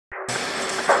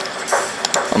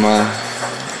I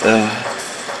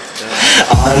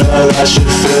know that you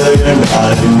feel you're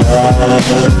not enough.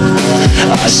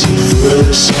 I see through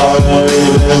the sorrow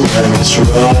even when it's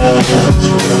rough.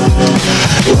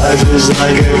 Life is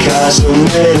like a castle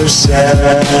made of sand,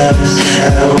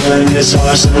 and when it's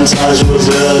hard sometimes we'll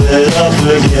build it up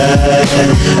again.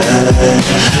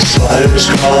 Spiders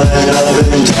crawling up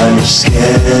and down your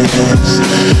skin,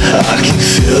 I can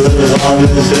feel the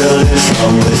vomit building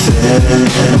from within.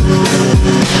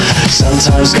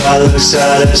 Sometimes God looks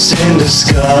at us in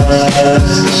disgust.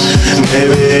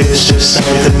 Maybe it's just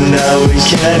something that we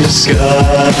can't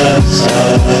discuss.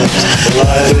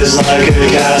 Life is like a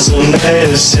castle made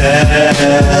of sand.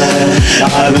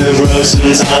 I've been broke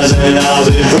sometimes and I'll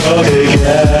be broke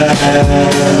again.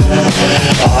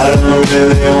 I don't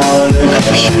really wanna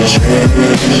crush your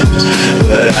dreams,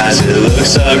 but as it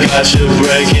looks I've got you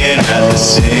breaking at the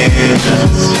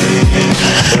seams.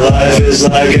 Life is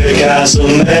like a castle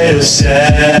made of sand.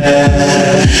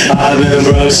 I've been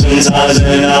broke sometimes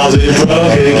and I'll be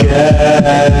broke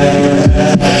again.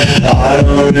 I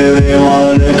don't really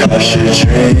wanna crush your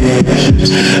dreams,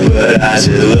 but as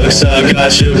it looks I've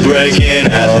got you breaking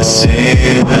at the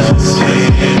seams.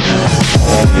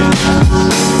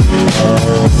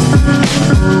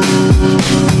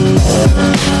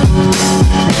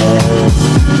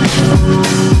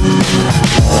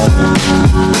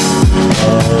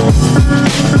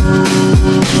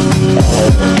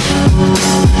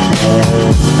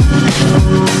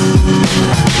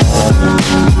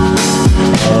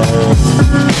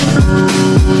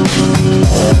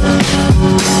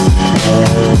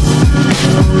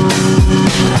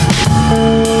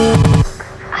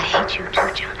 I hate you too,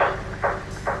 Johnny.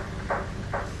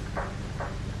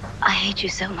 I hate you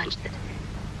so much that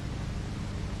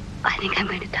I think I'm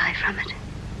going to die from it.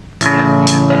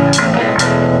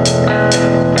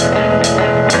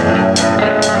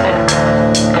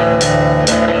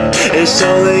 It's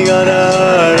only gonna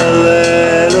hurt a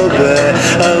little bit,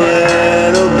 a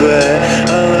little bit,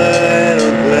 a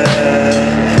little bit.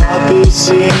 Poppy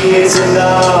seeds and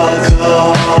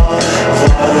alcohol,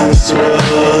 violence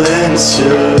will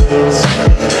ensue.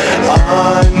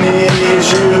 I need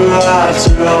you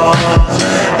after all,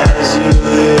 as you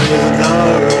leave the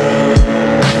room.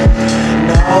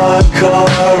 Now I've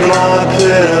carved my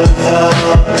pit of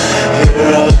hell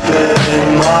here up in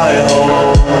my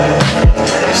hole,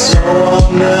 so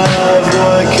I'll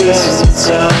never kiss and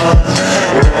tell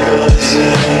what was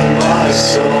in my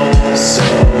soul. So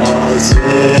I'll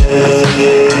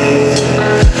dig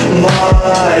my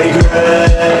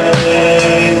grave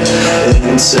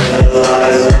until I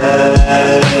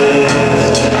lay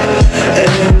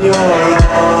in your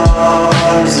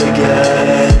arms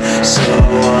again. So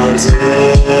I'll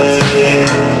dig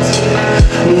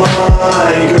my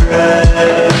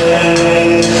grave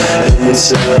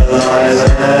until I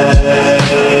lay,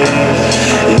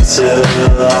 until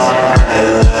I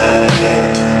lay.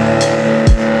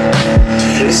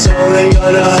 It's only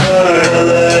gonna hurt a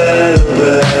little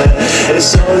bit.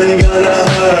 It's only gonna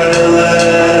hurt a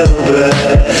little bit.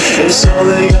 It's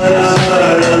only gonna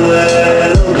hurt a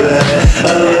little bit,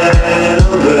 a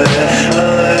little bit, a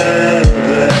little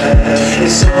bit.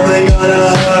 It's only gonna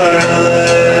hurt a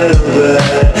little bit.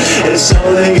 It's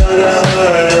only gonna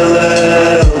hurt a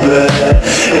little bit.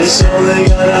 It's only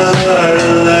gonna hurt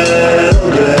a little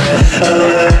bit, a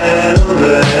little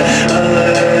bit, a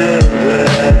little bit.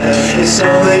 It's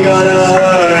only gonna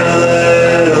hurt a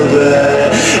little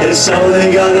bit. It's only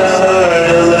gonna hurt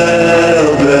a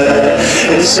little bit.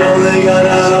 It's only gonna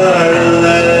hurt a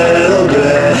little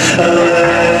bit, a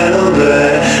little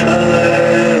bit, a little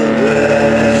bit.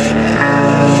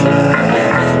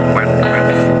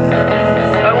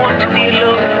 I want to be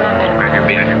alone.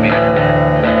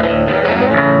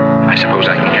 I suppose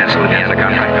I can cancel again the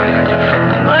contract.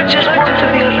 I just want to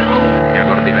be alone. You're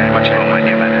going to be very much alone, my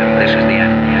dear madam. This is the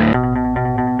end.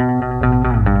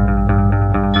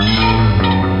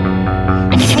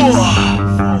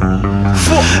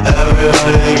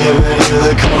 Everybody giving you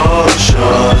the cold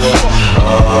shoulder.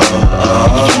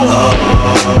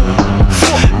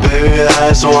 Baby,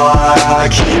 that's why I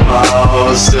keep my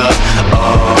holster.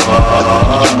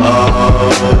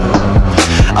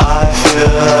 I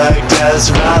feel like that's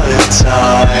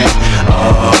Valentine.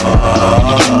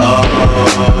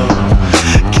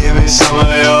 Give me some of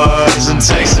yours and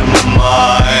take some of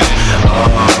mine.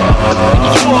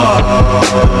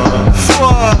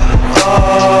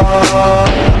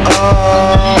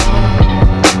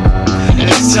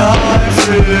 It's time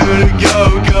for you to go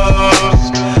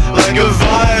ghost, like a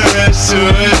virus to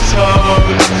its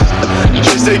host.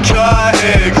 Just a cut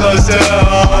here close to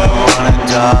home. I wanna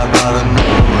die, but I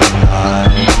know I'm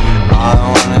not.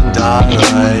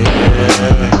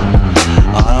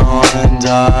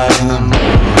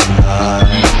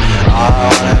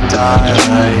 die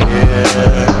right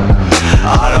here.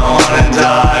 I don't wanna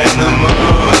die in the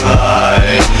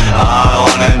moonlight. I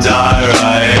wanna die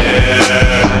right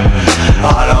here.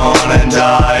 I don't wanna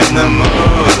die in the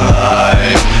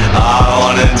moonlight. I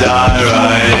wanna die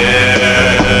right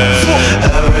here.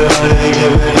 Everybody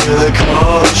giving you the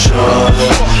cold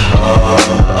shoulder.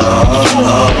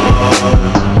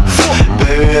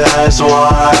 Baby, that's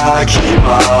why I keep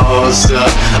my holster.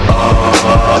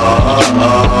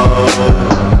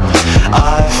 I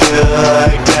feel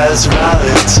like that's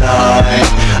Valentine.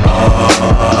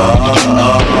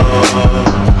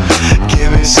 Give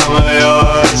me some of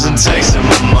yours and take some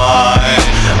of mine.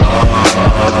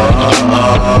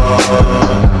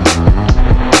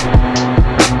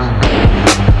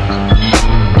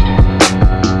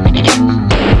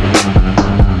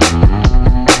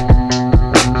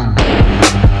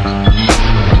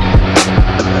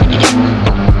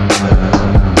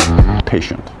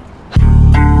 Patient.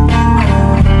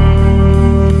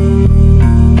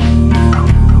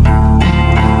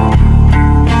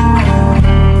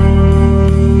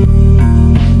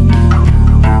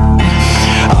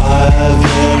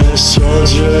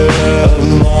 Soldier of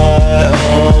my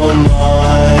own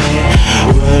mind.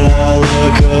 When I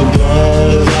look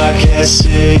above, I can't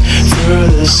see through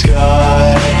the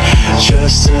sky.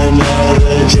 Just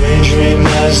another daydream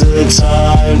as the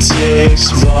time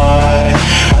ticks by.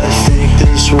 I think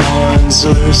this one's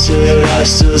lucid, I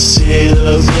still see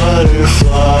the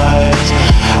butterflies.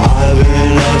 I've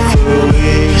been up for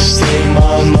weeks, think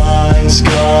my mind's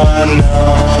gone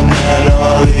numb. And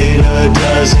I'll eat a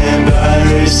dozen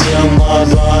batteries till my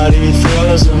body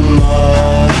throws them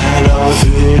up. And I'll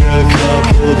feed a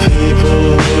couple people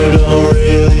who don't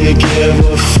really give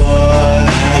a fuck.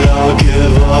 And I'll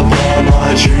give up all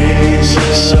my dreams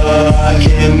just so I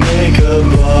can make a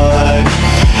buck.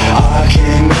 I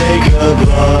can make a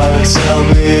buck. Tell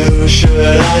me, who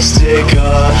should I stick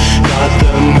up? Got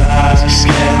the mask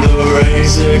and the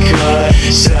razor cut.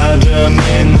 Stabbed him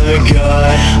in the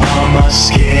gut. On my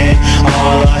skin,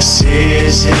 all I see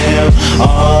is him.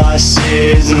 All I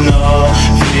see is no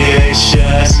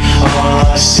VHS. All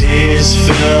I see is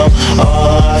film.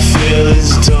 All I feel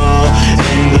is dull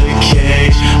in the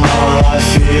cage. All I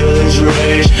feel is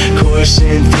rage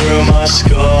coursing through my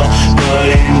skull. But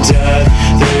in death,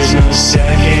 there's no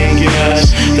second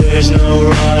guess. There's no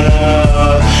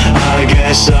runner-up. I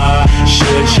guess I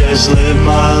should just live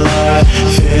my life,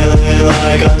 feeling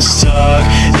like I'm stuck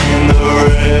in the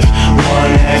rift.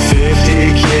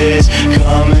 150 kids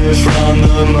coming from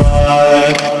the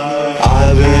mud.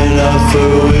 I've been up for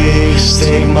weeks,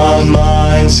 think my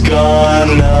mind's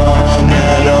gone numb.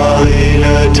 And I'll eat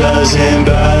a dozen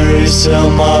batteries till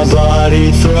my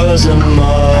body throws them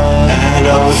up. And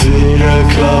I'll feed a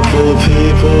couple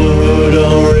people who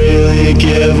don't really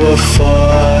give a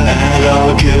fuck. And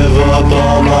I'll give up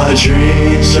all my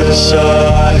dreams just so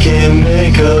I can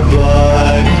make a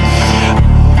buck.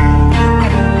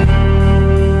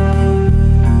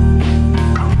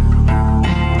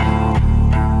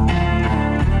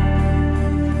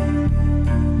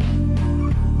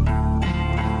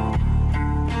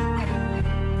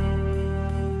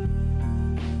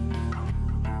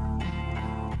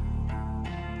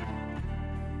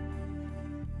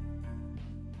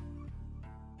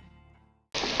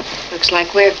 Looks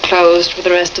like we're closed for the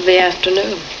rest of the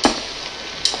afternoon.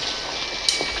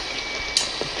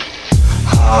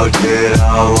 How did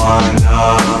I wind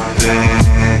up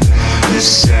in the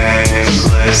same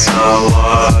place I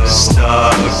was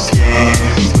stuck in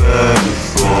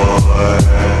before?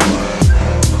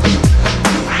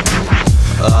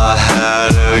 I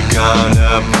had a gun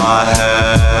up my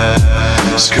head,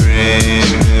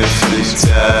 screaming for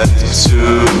death to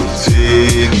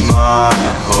feed my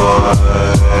heart.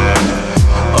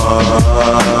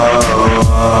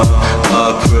 A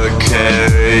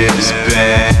precarious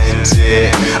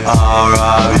bandit, I'll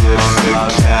rob you for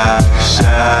cash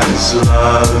as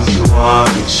loved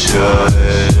one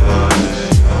should.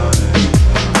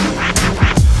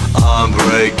 I'm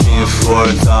breaking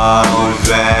forth, I'll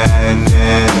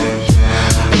vanish,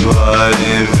 but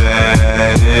in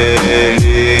vanity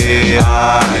I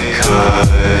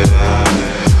could.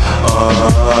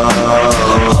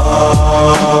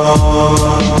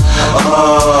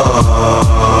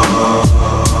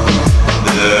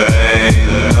 There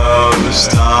ain't no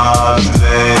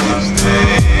stopping me.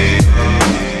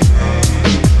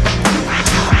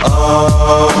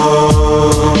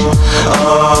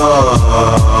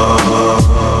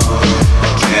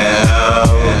 Can't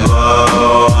help but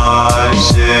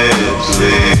watch it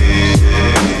bleed.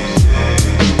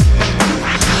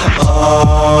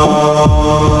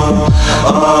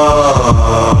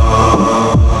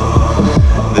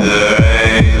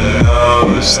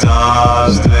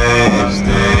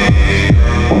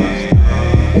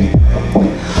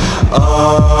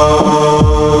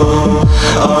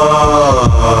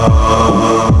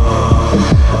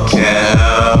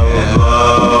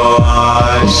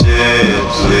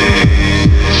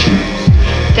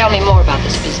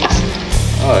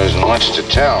 much to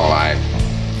tell.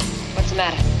 What's the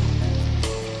matter?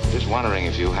 Just wondering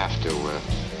if you have to,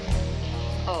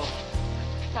 Oh,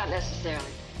 not necessarily.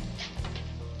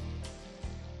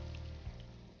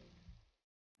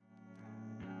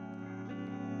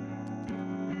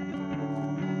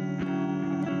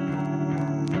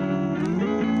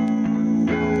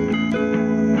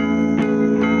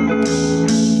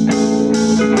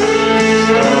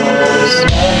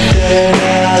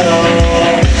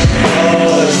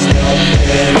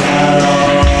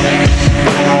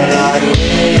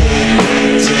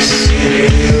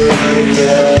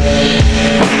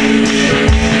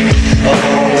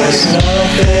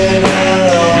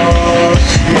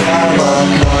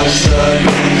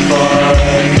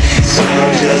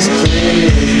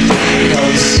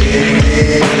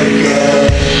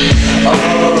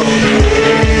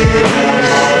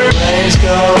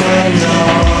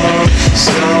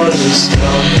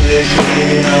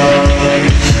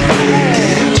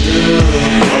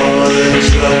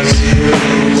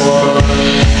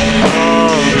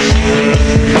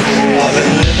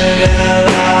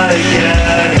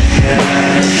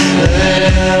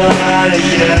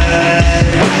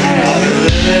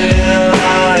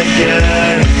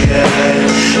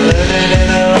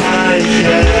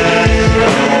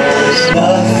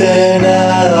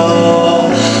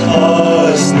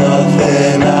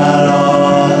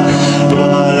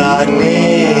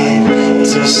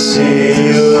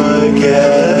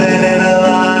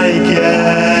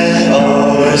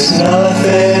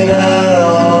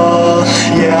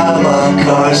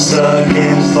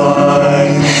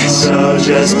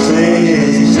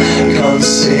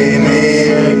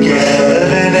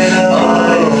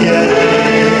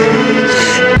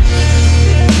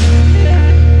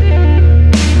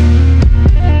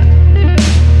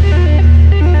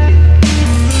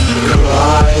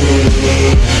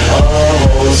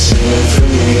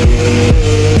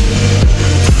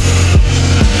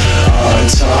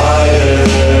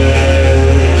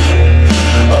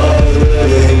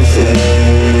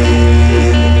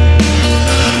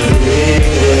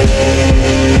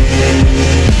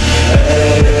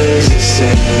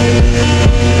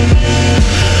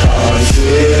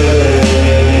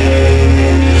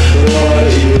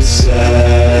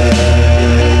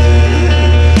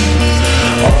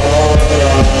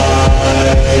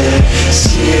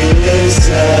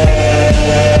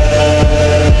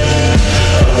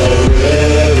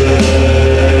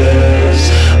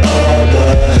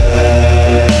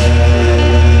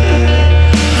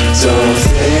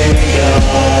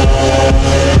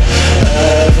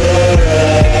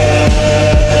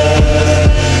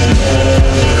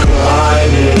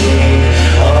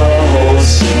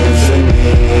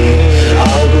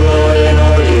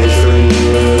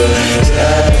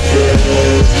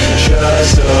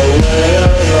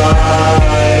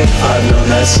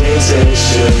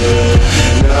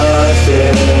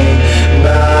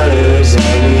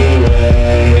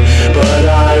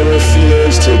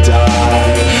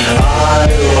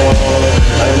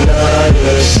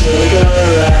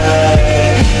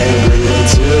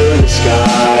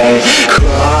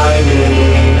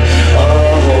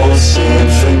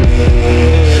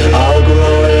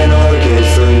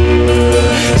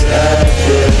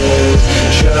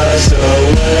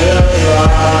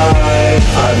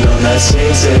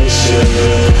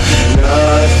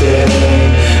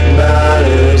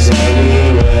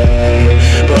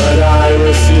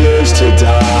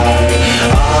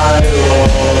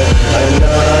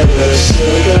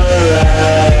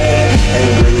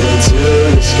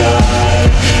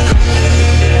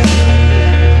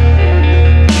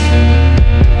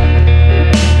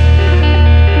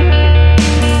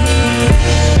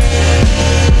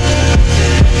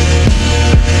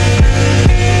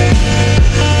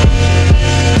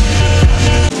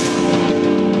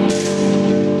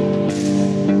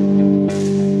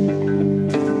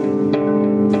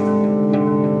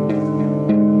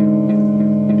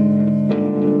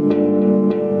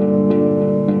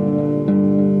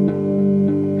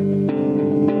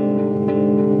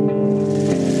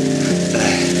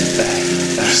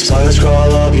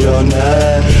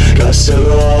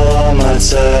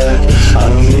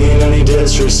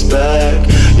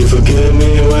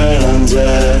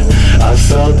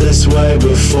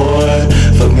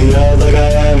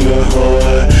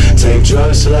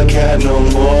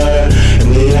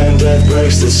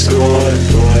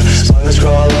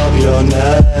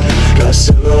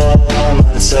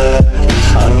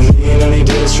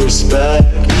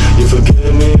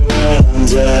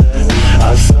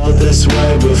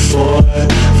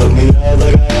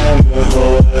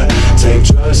 Take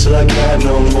drugs till I can't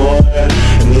no more.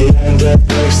 In the end, that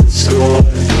breaks the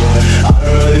score.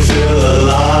 don't really feel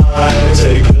alive.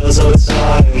 Take pills all the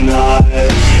time at night.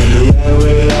 In the end we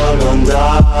all gon'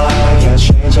 die. Can't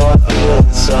change how I feel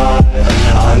inside.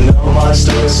 I know my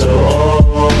story's so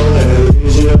old, and it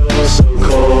leaves you so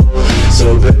cold. So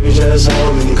baby, just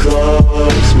hold me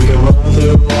close. We can run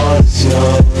through all this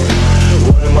snow.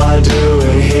 What am I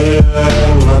doing here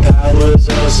when my path was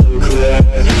oh so clear?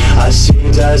 I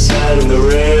see death's head in the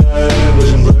rear,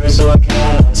 vision blurry so I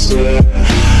cannot steer.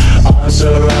 I'm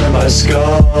surrounded by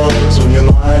skulls when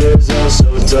your mind is oh so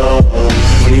dull.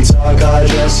 When you talk I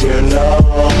just hear no,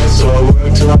 so I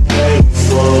work till I'm paid in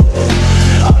full.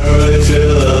 I don't really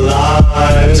feel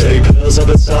alive. Take pills all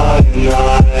the time at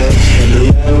night. In the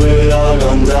end we all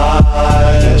gon'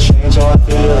 die. Can't change how I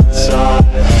feel inside.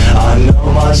 I know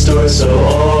my story's so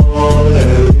old, and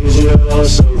it leaves you oh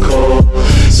so cold.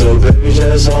 So baby,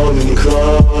 just hold me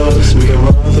close. We can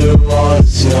run through all the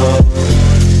snow.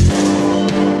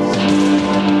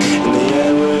 In the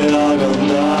end we all gon'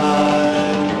 die.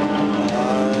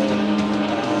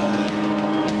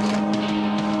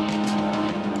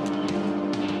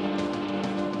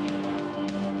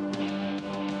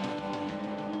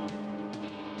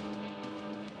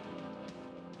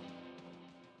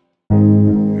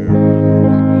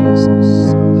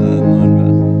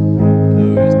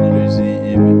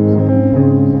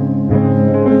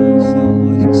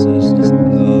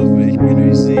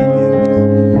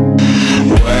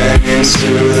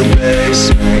 Into the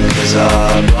basement, cause I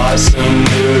bought some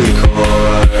new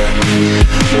decor.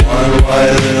 One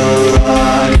white little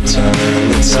light can turn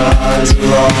the tides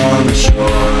along the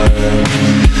shore.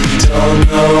 Don't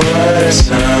know where to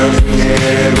turn from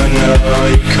here, but know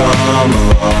you come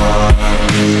along.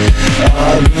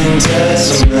 I've been dead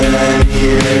so many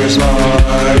years, my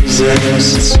heart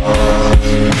exists in song.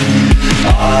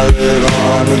 I live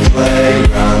on the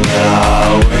playground that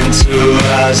I went to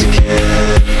as a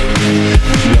kid.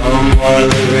 No more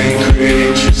living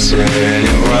creatures sitting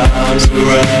around to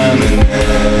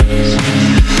reminisce.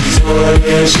 4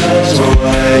 years shows my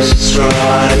ways, just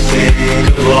trying to think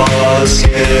of all the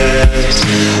kids.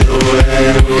 The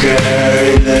wind will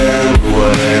carry them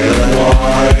away like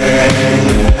water in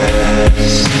the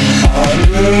mist. I'm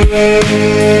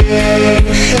breathing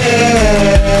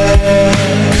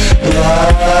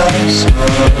black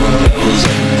smoke. Pebbles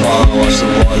at the pond, watch the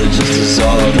water just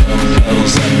dissolve.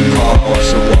 Pebbles at the pond, watch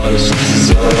the water just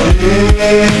dissolve.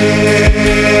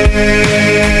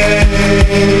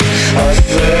 I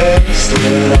faced it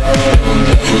all.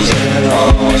 Pebbles at the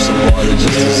pond, watch the water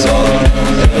just dissolve.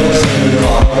 Pebbles at the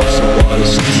pond, watch the water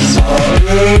just dissolve.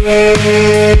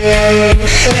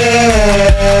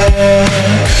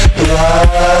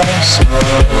 Black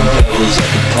smoke. Pebbles at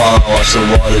the pond, watch the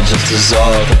water just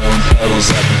dissolve. Pebbles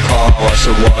at the pond, watch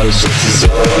the water just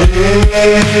dissolve.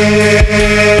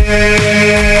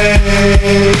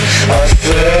 I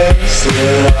faced it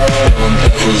all.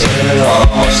 Pebbles at the pond,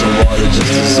 watch the water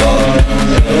just dissolve.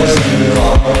 Pebbles at the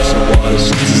pond, watch the water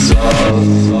just dissolve.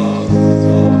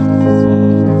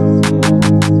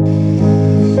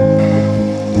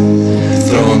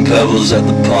 Throwing pebbles at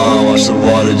the pond, watch the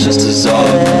water just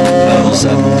dissolve. Pebbles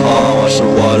at the pond, watch the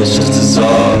water just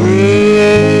dissolve.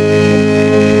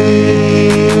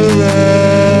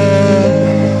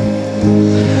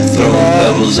 Throwing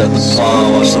pebbles at the pond,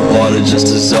 watch the water just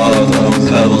dissolve. Throwing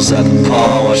pebbles at the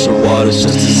pond, watch the water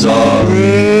just dissolve.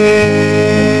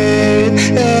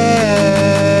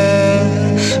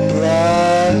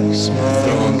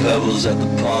 Throwing pebbles at the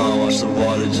pond, watch the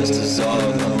water just dissolve.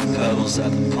 Throwing pebbles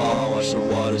at the pond, watch the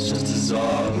water just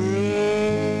dissolve.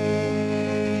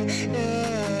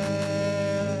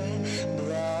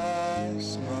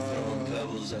 Throwing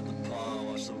pebbles at the pond,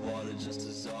 watch the water just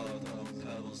dissolve. Throwing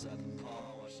pebbles at the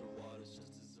pond, watch the water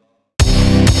just dissolve.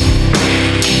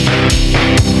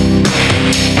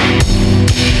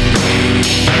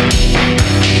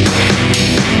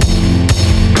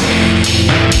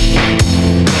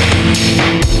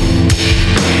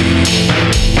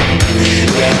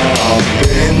 I've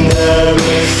been there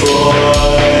before,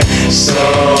 so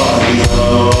I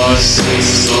know what's in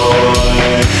store.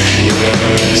 You're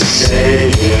a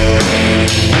savior,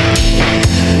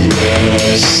 you're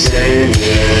a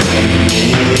savior to me.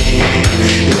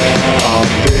 Yeah,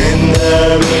 I've been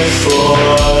there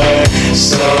before,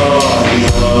 so I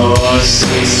know what's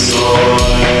in store.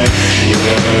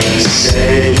 You're a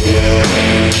savior,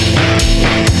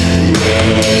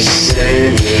 you're a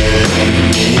savior to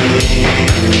me.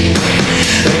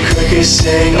 The crickets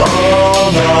sing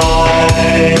all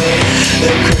night, the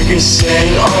crickets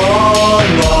sing all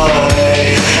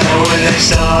night. And when they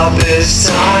stop it's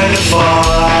time to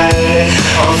fight.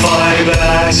 I'll fight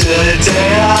back till the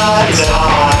day I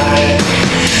die.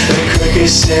 The crickets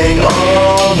sing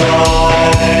all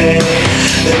night.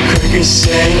 The crickets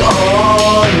sing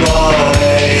all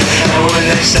night. And when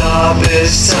they stop,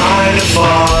 it's time to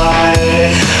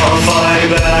fight. I'll fight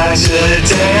back to the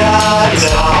day I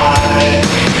die.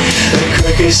 The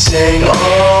crickets sing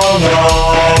all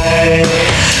night.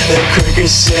 The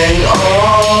crickets sing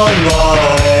all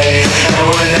night. And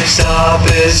when they stop,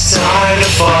 it's time to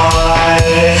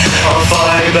fight. I'll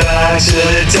fight back to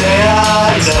the day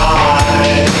I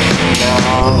die.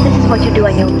 This is what you do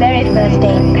on your very first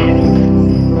day in Paris.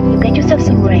 You get yourself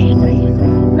some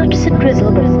rain. Not just a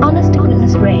drizzle, but honest to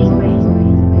goodness rain.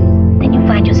 Then you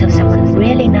find yourself someone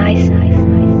really nice,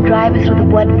 drive through the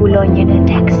Bois de Boulogne in a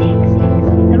taxi.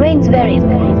 The rain's very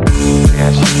important.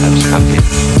 Yes, that's happy.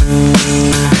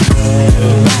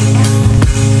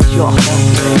 Your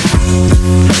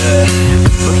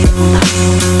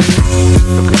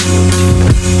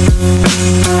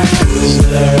Is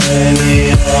there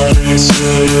any other to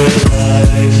your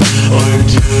life? Or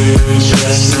do you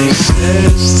just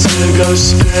exist to go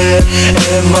spit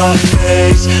in my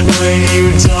face when you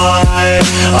die?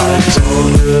 I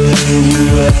don't believe you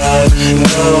have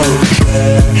no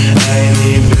care.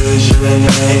 Any vision,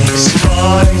 any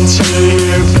spine to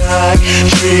your back,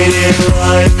 treating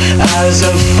life as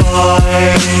a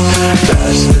fight.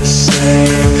 That's the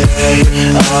same hate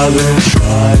I've been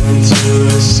trying to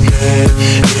escape.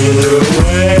 Either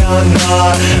way, I'm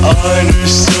not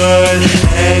understood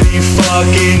any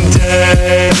fucking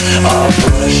day. I'll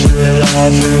brush it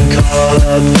off and call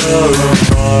up the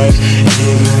remarks,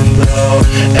 even though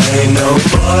ain't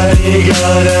nobody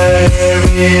gonna hear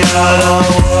me out on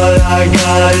what I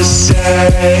gotta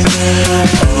say.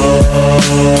 Oh,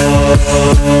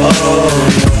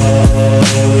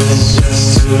 no, it's just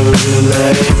too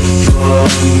late for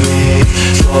me,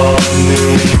 for me,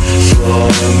 for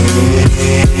me.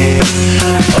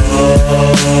 Oh,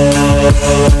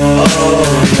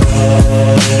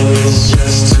 no, it's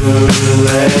just too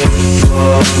late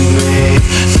for me,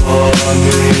 for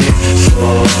me,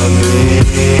 for me.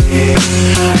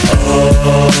 Oh,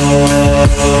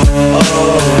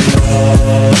 no,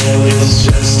 it's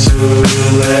just too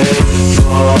late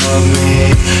for me,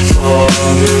 for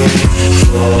me,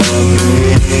 for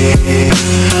me.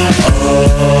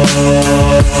 Oh,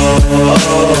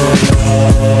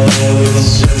 no,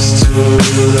 it's just too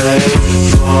late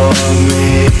for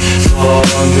me, for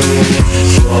me,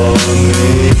 for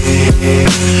me.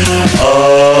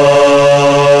 Oh,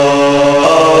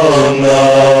 no,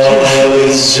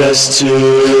 it's just too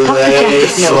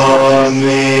late for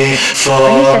me, for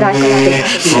me,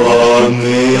 for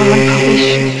me.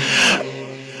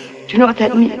 Do you know what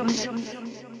that means?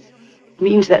 It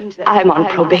means that I'm on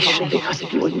probation because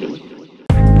of you and me.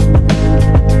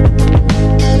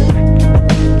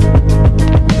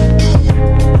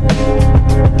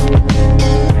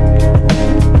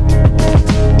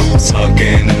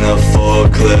 Tucking in a full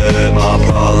clip, my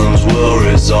problems will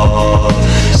resolve.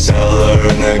 Cellar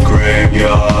in the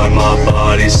graveyard, my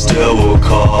body still will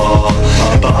call.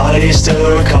 My body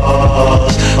still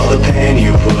recalls all the pain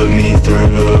you put me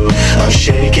through. I'm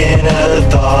shaking at the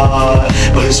thought,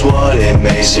 but it's what it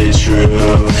makes it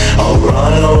true. I'll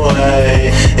run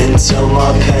away until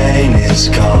my pain is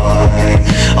gone.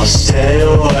 I'll stay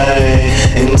away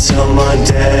until my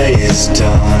day is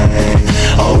done.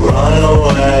 I'll run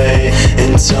away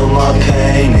until my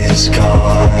pain is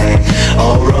gone.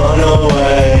 I'll run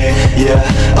away, yeah,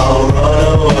 I'll run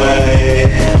away.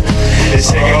 It's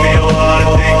taking me a while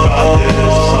to think about this.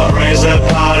 I raised that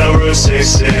pot of Route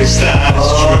 66, that's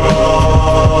true,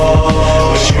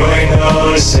 but you ain't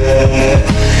notice it.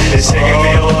 It's taking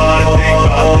me a while to think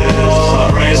about this.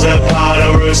 I raised that pot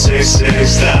of Route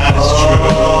 66, that's true,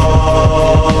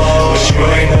 but you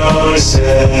ain't notice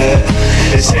it.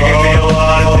 It's taking me a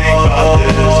while to think about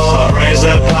this. I raised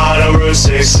that pot of Route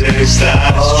 66,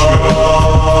 that's true,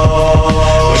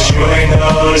 but you ain't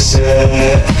notice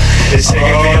it. It's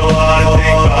taking me a while to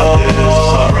think about this.